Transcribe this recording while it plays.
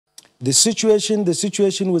The situation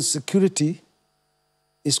with security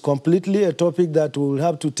is completely a topic that we will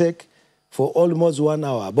have to take for almost 1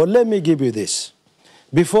 hour. But let me give you this.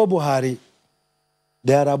 Before Buhari,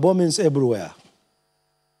 there are bombings everywhere.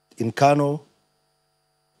 In Kano,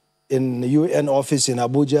 in the UN office in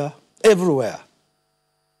Abuja, everywhere.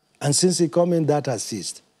 And since he came in, that has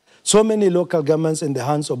ceased. So many local governments in the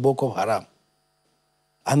hands of Boko Haram.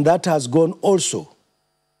 And that has gone also.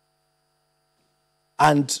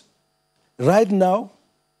 And right now,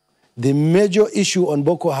 the major issue on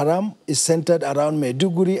Boko Haram is centered around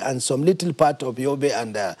Maiduguri and some little part of Yobe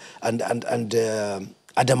and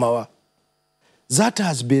Adamawa. That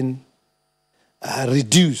has been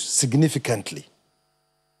reduced significantly.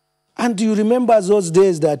 And you remember those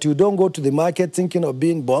days that you don't go to the market thinking of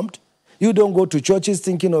being bombed? You don't go to churches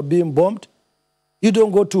thinking of being bombed? You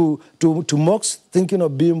don't go to mosques thinking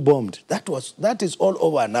of being bombed? That is all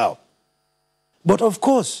over now. But of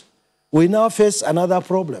course, we now face another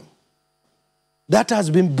problem. That has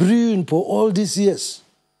been brewing for all these years.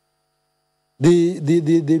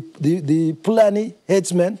 The Fulani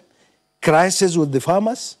headsmen crisis with the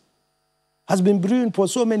farmers has been brewing for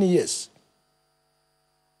so many years.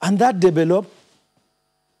 And that developed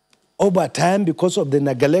over time because of the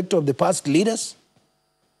neglect of the past leaders.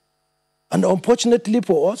 And unfortunately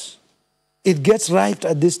for us, it gets ripe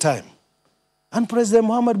at this time. And President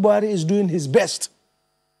Muhammad Buhari is doing his best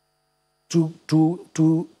to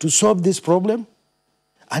solve this problem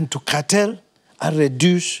and to curtail and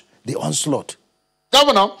reduce the onslaught.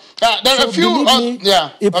 Governor, there are a few...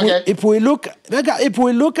 If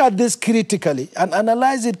we look at this critically and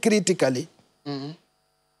analyze it critically,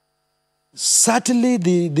 certainly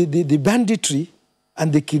the banditry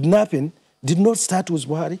and the kidnapping did not start with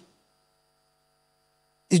Buhari.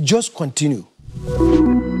 It just continued.